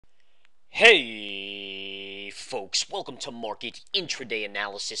Hey folks, welcome to Market Intraday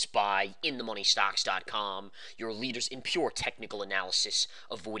Analysis by InTheMoneyStocks.com, your leaders in pure technical analysis,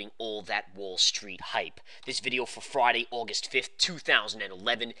 avoiding all that Wall Street hype. This video for Friday, August 5th,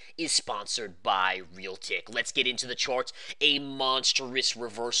 2011 is sponsored by Realtik. Let's get into the charts. A monstrous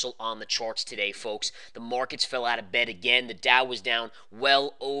reversal on the charts today, folks. The markets fell out of bed again. The Dow was down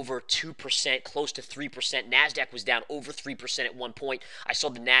well over 2%, close to 3%. NASDAQ was down over 3% at one point. I saw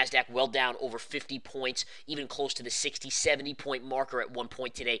the NASDAQ well down over 50 points, even close to the 60-70 point marker at one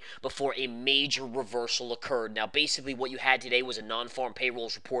point today before a major reversal occurred. Now, basically what you had today was a non-farm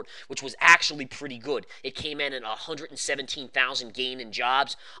payrolls report, which was actually pretty good. It came in at 117,000 gain in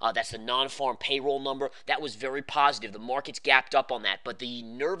jobs. That's the non-farm payroll number. That was very positive. The markets gapped up on that, but the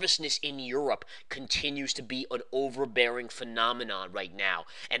nervousness in Europe continues to be an overbearing phenomenon right now.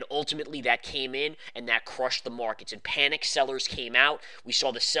 And ultimately that came in and that crushed the markets. And panic sellers came out. We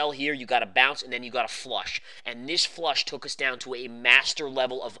saw the sell here. You got a bounce and then you got a flush. And this flush took us down to a master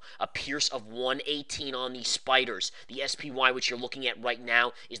level of a Pierce of 118 on these spiders. The SPY, which you're looking at right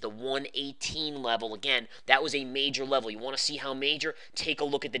now, is the 118 level. Again, that was a major level. You want to see how major? Take a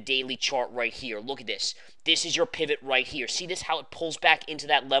look at the daily chart right here. Look at this. This is your pivot right here. See this, how it pulls back into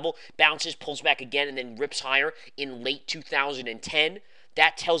that level, bounces, pulls back again, and then rips higher in late 2010?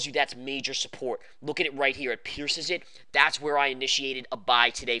 That tells you that's major support. Look at it right here. It pierces it. That's where I initiated a buy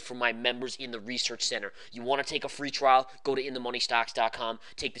today for my members in the Research Center. You want to take a free trial? Go to InTheMoneyStocks.com.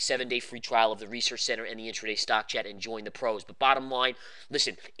 Take the 7-day free trial of the Research Center and the Intraday Stock Chat and join the pros. But bottom line,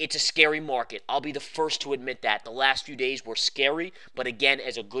 listen, it's a scary market. I'll be the first to admit that. The last few days were scary, but again,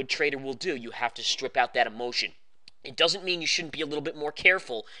 as a good trader will do, you have to strip out that emotion. It doesn't mean you shouldn't be a little bit more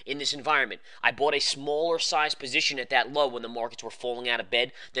careful in this environment. I bought a smaller size position at that low when the markets were falling out of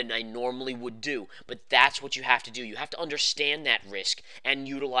bed than I normally would do. But that's what you have to do. You have to understand that risk and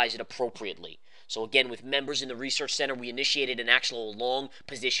utilize it appropriately. So again, with members in the Research Center, we initiated an actual long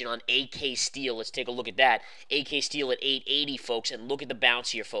position on AK Steel. Let's take a look at that. AK Steel at 880, folks, and look at the bounce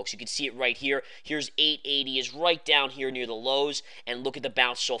here, folks. You can see it right here. Here's 880 is right down here near the lows, and look at the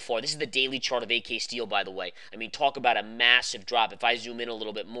bounce so far. This is the daily chart of AK Steel, by the way. I mean, talk about a massive drop. If I zoom in a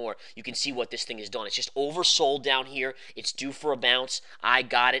little bit more, you can see what this thing has done. It's just oversold down here. It's due for a bounce. I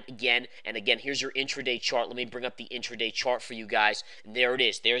got it again, and again, here's your intraday chart. Let me bring up the intraday chart for you guys, and there it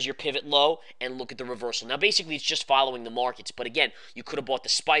is. There's your pivot low, and look at the reversal. Now, basically, it's just following the markets. But again, you could have bought the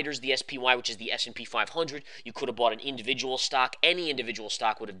spiders, the SPY, which is the S&P 500. You could have bought an individual stock. Any individual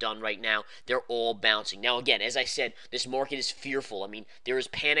stock would have done right now. They're all bouncing. Now, again, as I said, this market is fearful. I mean, there is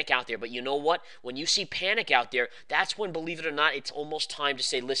panic out there. But you know what? When you see panic out there, that's when, believe it or not, it's almost time to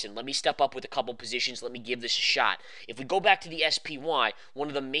say, listen, let me step up with a couple positions. Let me give this a shot. If we go back to the SPY, one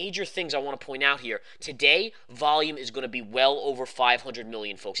of the major things I want to point out here, today, volume is going to be well over 500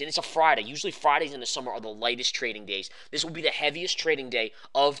 million, folks. And it's a Friday. Usually Fridays in the summer are the lightest trading days. This will be the heaviest trading day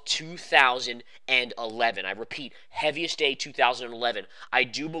of 2011. I repeat, heaviest day 2011. I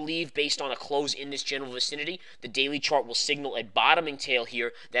do believe, based on a close in this general vicinity, the daily chart will signal a bottoming tail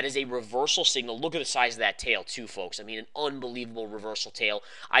here. That is a reversal signal. Look at the size of that tail too, folks. I mean, an unbelievable reversal tail.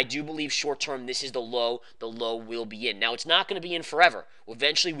 I do believe short term this is the low. The low will be in. Now, it's not going to be in forever.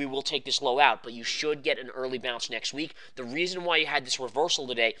 Eventually, we will take this low out, but you should get an early bounce next week. The reason why you had this reversal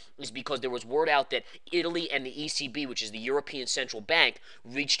today is because there was word out that Italy and the ECB, which is the European Central Bank,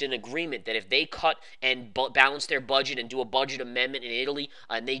 reached an agreement that if they cut and balance their budget and do a budget amendment in Italy,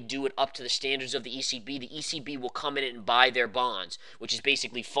 and they do it up to the standards of the ECB will come in and buy their bonds, which is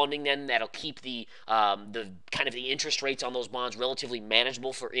basically funding them. That'll keep the kind of the interest rates on those bonds relatively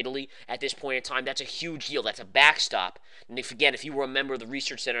manageable for Italy at this point in time. That's a huge deal. That's a backstop. And if you were a member of the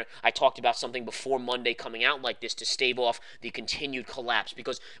Research Center, I talked about something before Monday coming out like this to stave off the continued collapse.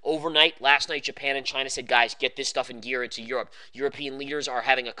 Because overnight, last night, Japan and China said, guys, get this stuff in gear into Europe. European leaders are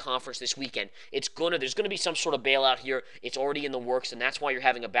having a conference this weekend. There's going to be some sort of bailout here. It's already in the works, and that's why you're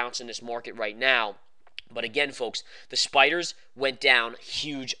having a bounce in this market right now. But again, folks, the spiders went down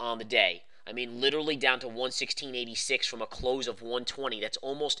huge on the day. I mean, literally down to 116.86 from a close of 120.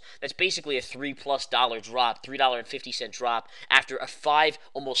 That's basically a $3+ drop, $3.50 drop after a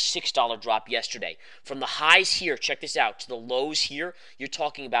almost $6 drop yesterday. From the highs here, check this out, to the lows here, you're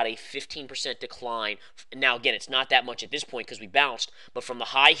talking about a 15% decline. Now, again, it's not that much at this point because we bounced, but from the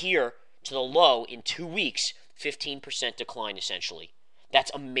high here to the low in 2 weeks, 15% decline essentially.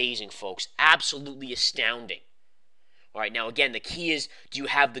 That's amazing, folks. Absolutely astounding. All right, now again, the key is, do you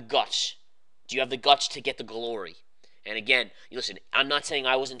have the guts? Do you have the guts to get the glory? And again, listen, I'm not saying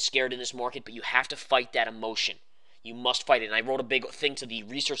I wasn't scared in this market, but you have to fight that emotion. You must fight it. And I wrote a big thing to the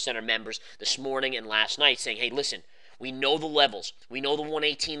Research Center members this morning and last night saying, hey, listen, We know the levels. We know the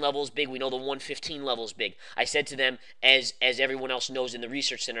 118 level is big. We know the 115 level is big. I said to them, as everyone else knows in the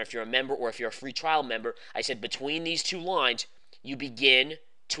research center, if you're a member or if you're a free trial member, I said between these two lines, you begin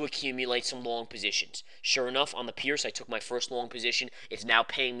to accumulate some long positions. Sure enough, on the Pierce, I took my first long position. It's now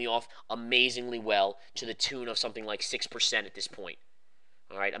paying me off amazingly well to the tune of something like 6% at this point.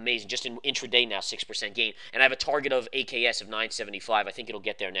 All right, amazing. Just in intraday now, 6% gain. And I have a target of AKS of 975. I think it'll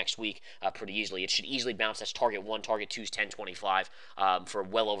get there next week pretty easily. It should easily bounce. That's target 1. Target 2 is 1025 for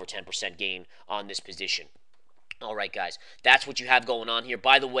well over 10% gain on this position. All right, guys, that's what you have going on here.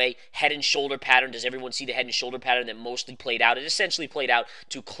 By the way, head and shoulder pattern. Does everyone see the head and shoulder pattern that mostly played out? It essentially played out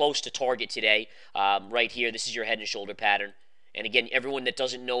to close to target today. Right here, this is your head and shoulder pattern. And again, everyone that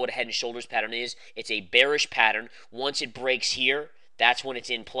doesn't know what a head and shoulders pattern is, it's a bearish pattern. Once it breaks here, that's when it's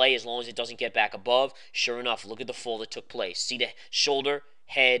in play, as long as it doesn't get back above. Sure enough, look at the fall that took place. See the shoulder,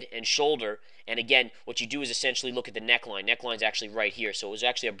 head, and shoulder. And again, what you do is essentially look at the neckline. Neckline's actually right here, so it was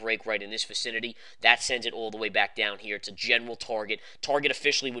actually a break right in this vicinity. That sends it all the way back down here. It's a general target. Target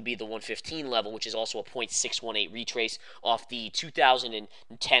officially would be the 115 level, which is also a 0.618 retrace off the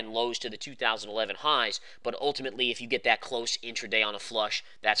 2010 lows to the 2011 highs. But ultimately, if you get that close intraday on a flush,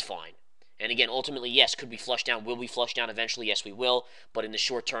 that's fine. And again, ultimately, yes, could we flush down? Will we flush down eventually? Yes, we will. But in the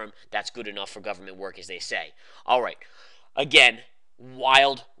short term, that's good enough for government work, as they say. All right. Again,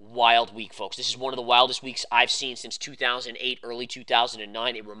 wild week, folks. This is one of the wildest weeks I've seen since 2008, early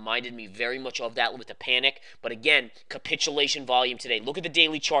 2009. It reminded me very much of that with the panic. But again, capitulation volume today. Look at the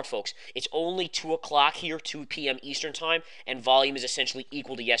daily chart, folks. It's only 2 o'clock here, 2 p.m. Eastern time, and volume is essentially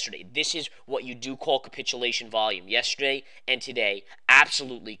equal to yesterday. This is what you do call capitulation volume. Yesterday and today,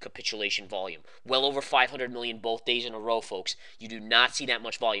 absolutely capitulation volume. Well over 500 million both days in a row, folks. You do not see that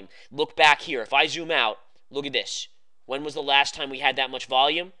much volume. Look back here. If I zoom out, look at this. When was the last time we had that much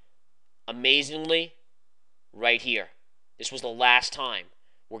volume? Amazingly, right here. This was the last time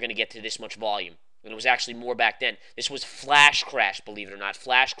we're going to get to this much volume. And it was actually more back then. This was flash crash, believe it or not.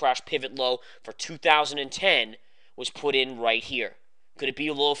 Flash crash pivot low for 2010 was put in right here. Could it be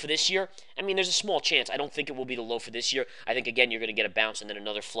a low for this year? I mean, there's a small chance. I don't think it will be the low for this year. I think, again, you're going to get a bounce and then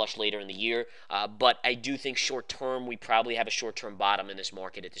another flush later in the year. But I do think short-term, we probably have a short-term bottom in this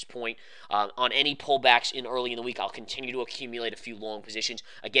market at this point. On any pullbacks in early in the week, I'll continue to accumulate a few long positions.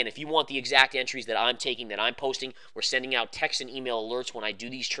 Again, if you want the exact entries that I'm taking, that I'm posting, we're sending out text and email alerts when I do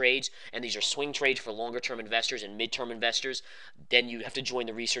these trades, and these are swing trades for longer-term investors and mid-term investors. Then you have to join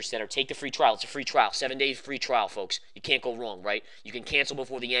the research center. Take the free trial. It's a free trial. 7 days free trial, folks. You can't go wrong, right? You can cancel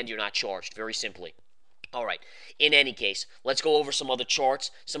before the end. You're not charged. Very simply. All right. In any case, let's go over some other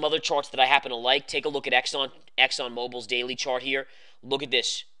charts. Some other charts that I happen to like. Take a look at ExxonMobil's daily chart here. Look at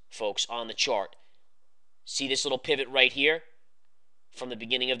this, folks, on the chart. See this little pivot right here from the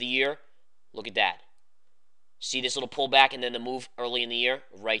beginning of the year? Look at that. See this little pullback and then the move early in the year?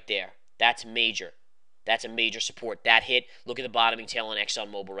 Right there. That's major. That's a major support. That hit. Look at the bottoming tail on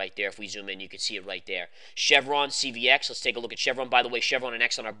ExxonMobil right there. If we zoom in, you can see it right there. Chevron, CVX. Let's take a look at Chevron. By the way, Chevron and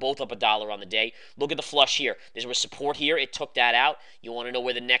Exxon are both up $1 on the day. Look at the flush here. There was support here. It took that out. You want to know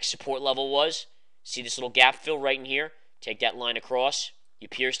where the next support level was? See this little gap fill right in here? Take that line across. You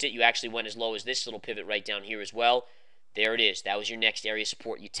pierced it. You actually went as low as this little pivot right down here as well. There it is. That was your next area of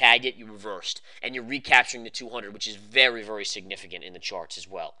support. You tagged it. You reversed. And you're recapturing the 200, which is very, very significant in the charts as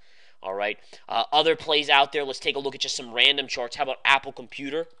well. All right. Other plays out there. Let's take a look at just some random charts. How about Apple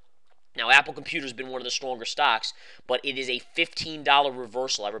Computer? Now, Apple Computer has been one of the stronger stocks, but it is a $15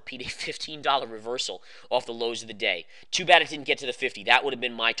 reversal. I repeat, a $15 reversal off the lows of the day. Too bad it didn't get to the 50. That would have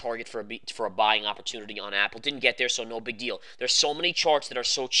been my target for a buying opportunity on Apple. Didn't get there, so no big deal. There's so many charts that are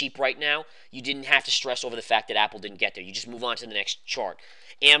so cheap right now, you didn't have to stress over the fact that Apple didn't get there. You just move on to the next chart.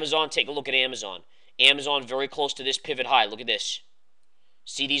 Amazon, take a look at Amazon. Amazon very close to this pivot high. Look at this.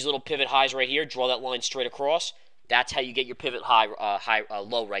 See these little pivot highs right here? Draw that line straight across. That's how you get your pivot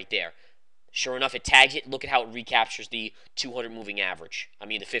low right there. Sure enough, it tags it. Look at how it recaptures the 200 moving average. I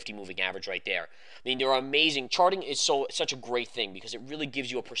mean, the 50 moving average right there. I mean, they're amazing. Charting is such a great thing because it really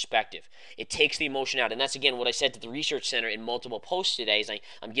gives you a perspective. It takes the emotion out. And that's, again, what I said to the Research Center in multiple posts today is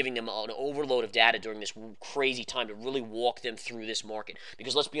I'm giving them an overload of data during this crazy time to really walk them through this market.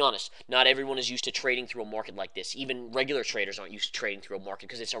 Because let's be honest, not everyone is used to trading through a market like this. Even regular traders aren't used to trading through a market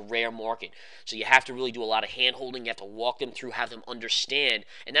because it's a rare market. So you have to really do a lot of hand-holding. You have to walk them through, have them understand.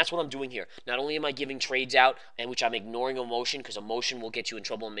 And that's what I'm doing here. Not only am I giving trades out, and which I'm ignoring emotion, because emotion will get you in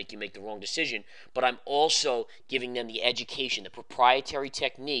trouble and make you make the wrong decision, but I'm also giving them the education, the proprietary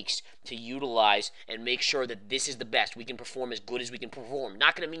techniques to utilize and make sure that this is the best. We can perform as good as we can perform.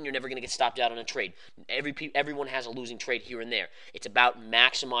 Not going to mean you're never going to get stopped out on a trade. Everyone has a losing trade here and there. It's about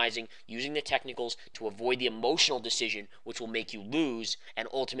maximizing, using the technicals to avoid the emotional decision, which will make you lose. And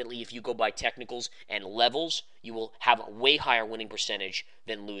ultimately, if you go by technicals and levels, you will have a way higher winning percentage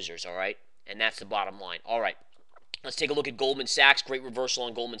than losers, all right? And that's the bottom line. All right. Let's take a look at Goldman Sachs. Great reversal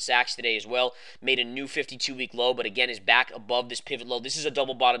on Goldman Sachs today as well. Made a new 52-week low, but again is back above this pivot low. This is a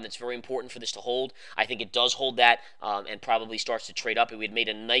double bottom that's very important for this to hold. I think it does hold that and probably starts to trade up. We had made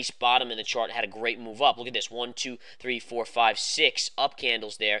a nice bottom in the chart, had a great move up. Look at this, 1, 2, 3, 4, 5, 6 up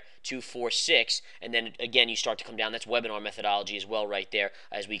candles there, 2, 4, 6, and then again you start to come down. That's webinar methodology as well right there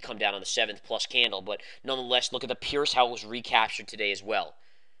as we come down on the 7th plus candle. But nonetheless, look at the Pierce, how it was recaptured today as well.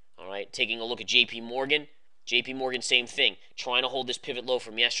 All right, taking a look at JP Morgan. JP Morgan, same thing, trying to hold this pivot low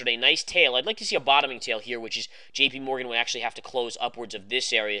from yesterday. Nice tail. I'd like to see a bottoming tail here, which is JP Morgan will actually have to close upwards of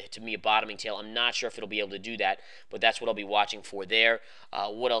this area to me a bottoming tail. I'm not sure if it'll be able to do that, but that's what I'll be watching for there.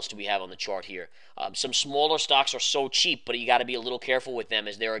 What else do we have on the chart here? Some smaller stocks are so cheap, but you got to be a little careful with them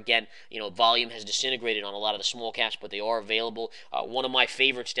as they're, again, volume has disintegrated on a lot of the small caps, but they are available. One of my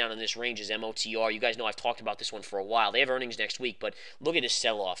favorites down in this range is MOTR. You guys know I've talked about this one for a while. They have earnings next week, but look at this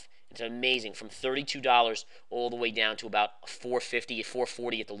sell-off. It's amazing, from $32 all the way down to about $4.50,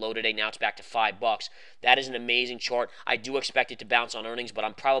 $4.40 at the low today. Now it's back to $5. That is an amazing chart. I do expect it to bounce on earnings, but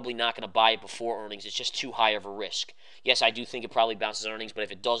I'm probably not going to buy it before earnings. It's just too high of a risk. Yes, I do think it probably bounces on earnings, but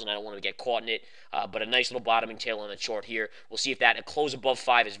if it doesn't, I don't want to get caught in it. But a nice little bottoming tail on the chart here. We'll see if a close above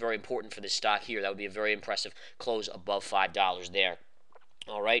 5 is very important for this stock here. That would be a very impressive close above $5 there.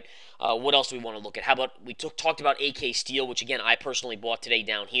 All right. What else do we want to look at? How about we talked about AK Steel, which again I personally bought today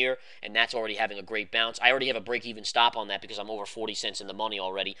down here, and that's already having a great bounce. I already have a break-even stop on that because I'm over 40 cents in the money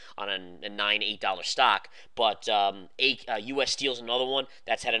already on a $8 stock. But U.S. Steel is another one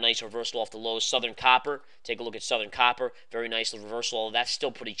that's had a nice reversal off the lows. Southern Copper, take a look at Southern Copper, very nice reversal. That's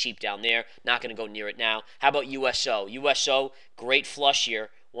still pretty cheap down there. Not going to go near it now. How about USO? USO, great flush here.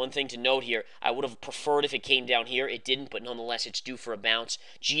 One thing to note here, I would have preferred if it came down here. It didn't, but nonetheless, it's due for a bounce.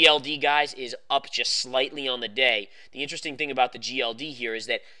 GLD, guys, is up just slightly on the day. The interesting thing about the GLD here is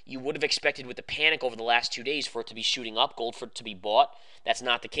that you would have expected with the panic over the last 2 days for it to be shooting up, gold for it to be bought. That's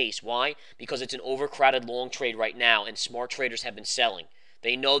not the case. Why? Because it's an overcrowded long trade right now, and smart traders have been selling.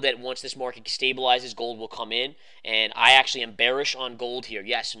 They know that once this market stabilizes, gold will come in, and I actually am bearish on gold here.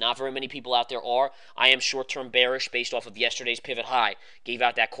 Yes, not very many people out there are. I am short-term bearish based off of yesterday's pivot high. Gave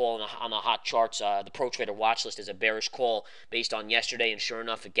out that call on the hot charts, the Pro Trader watch list as a bearish call based on yesterday, and sure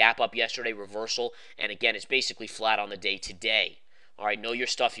enough, a gap up yesterday, reversal, and again, it's basically flat on the day today. All right, know your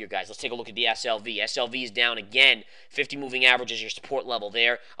stuff here, guys. Let's take a look at the SLV. SLV is down again. 50 moving average is your support level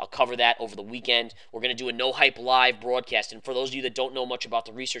there. I'll cover that over the weekend. We're going to do a No Hype Live broadcast. And for those of you that don't know much about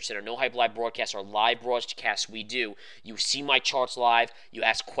the Research Center, No Hype Live broadcasts are live broadcasts we do. You see my charts live. You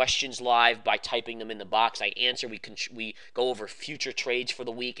ask questions live by typing them in the box. I answer. We go over future trades for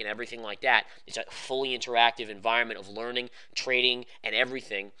the week and everything like that. It's a fully interactive environment of learning, trading, and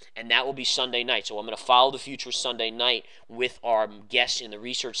everything. And that will be Sunday night. So I'm going to follow the future Sunday night with our guests in the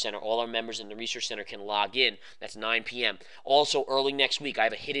Research Center. All our members in the Research Center can log in. That's 9 p.m. Also, early next week, I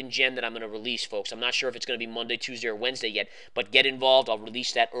have a hidden gem that I'm going to release, folks. I'm not sure if it's going to be Monday, Tuesday, or Wednesday yet, but get involved. I'll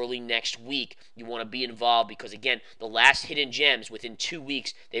release that early next week. You want to be involved because, again, the last hidden gems, within 2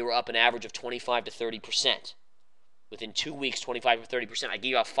 weeks, they were up an average of 25 to 30%. Within 2 weeks, 25 to 30%. I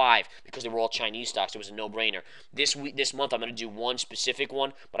gave out 5 because they were all Chinese stocks. It was a no-brainer. This month, I'm going to do one specific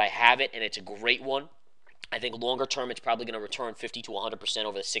one, but I have it, and it's a great one. I think longer term, it's probably going to return 50 to 100%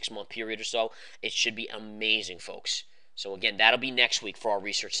 over the 6-month period or so. It should be amazing, folks. So again, that'll be next week for our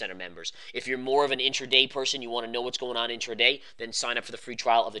Research Center members. If you're more of an intraday person, you want to know what's going on intraday, then sign up for the free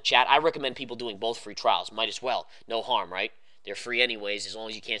trial of the chat. I recommend people doing both free trials. Might as well. No harm, right? They're free anyways, as long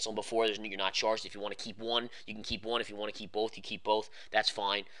as you cancel them before. You're not charged. If you want to keep one, you can keep one. If you want to keep both, you keep both. That's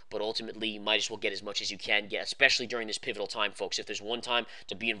fine. But ultimately, you might as well get as much as you can get, especially during this pivotal time, folks. If there's one time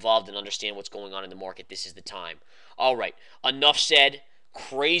to be involved and understand what's going on in the market, this is the time. All right. Enough said.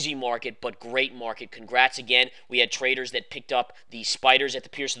 Crazy market, but great market. Congrats again. We had traders that picked up the spiders at the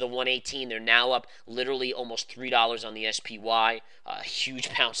Pierce of the 118. They're now up literally almost $3 on the SPY. A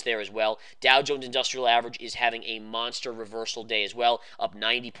huge bounce there as well. Dow Jones Industrial Average is having a monster reversal day as well, up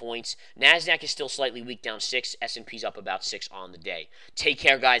 90 points. NASDAQ is still slightly weak, down 6. S&P's up about 6 on the day. Take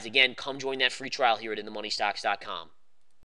care, guys. Again, come join that free trial here at InTheMoneyStocks.com.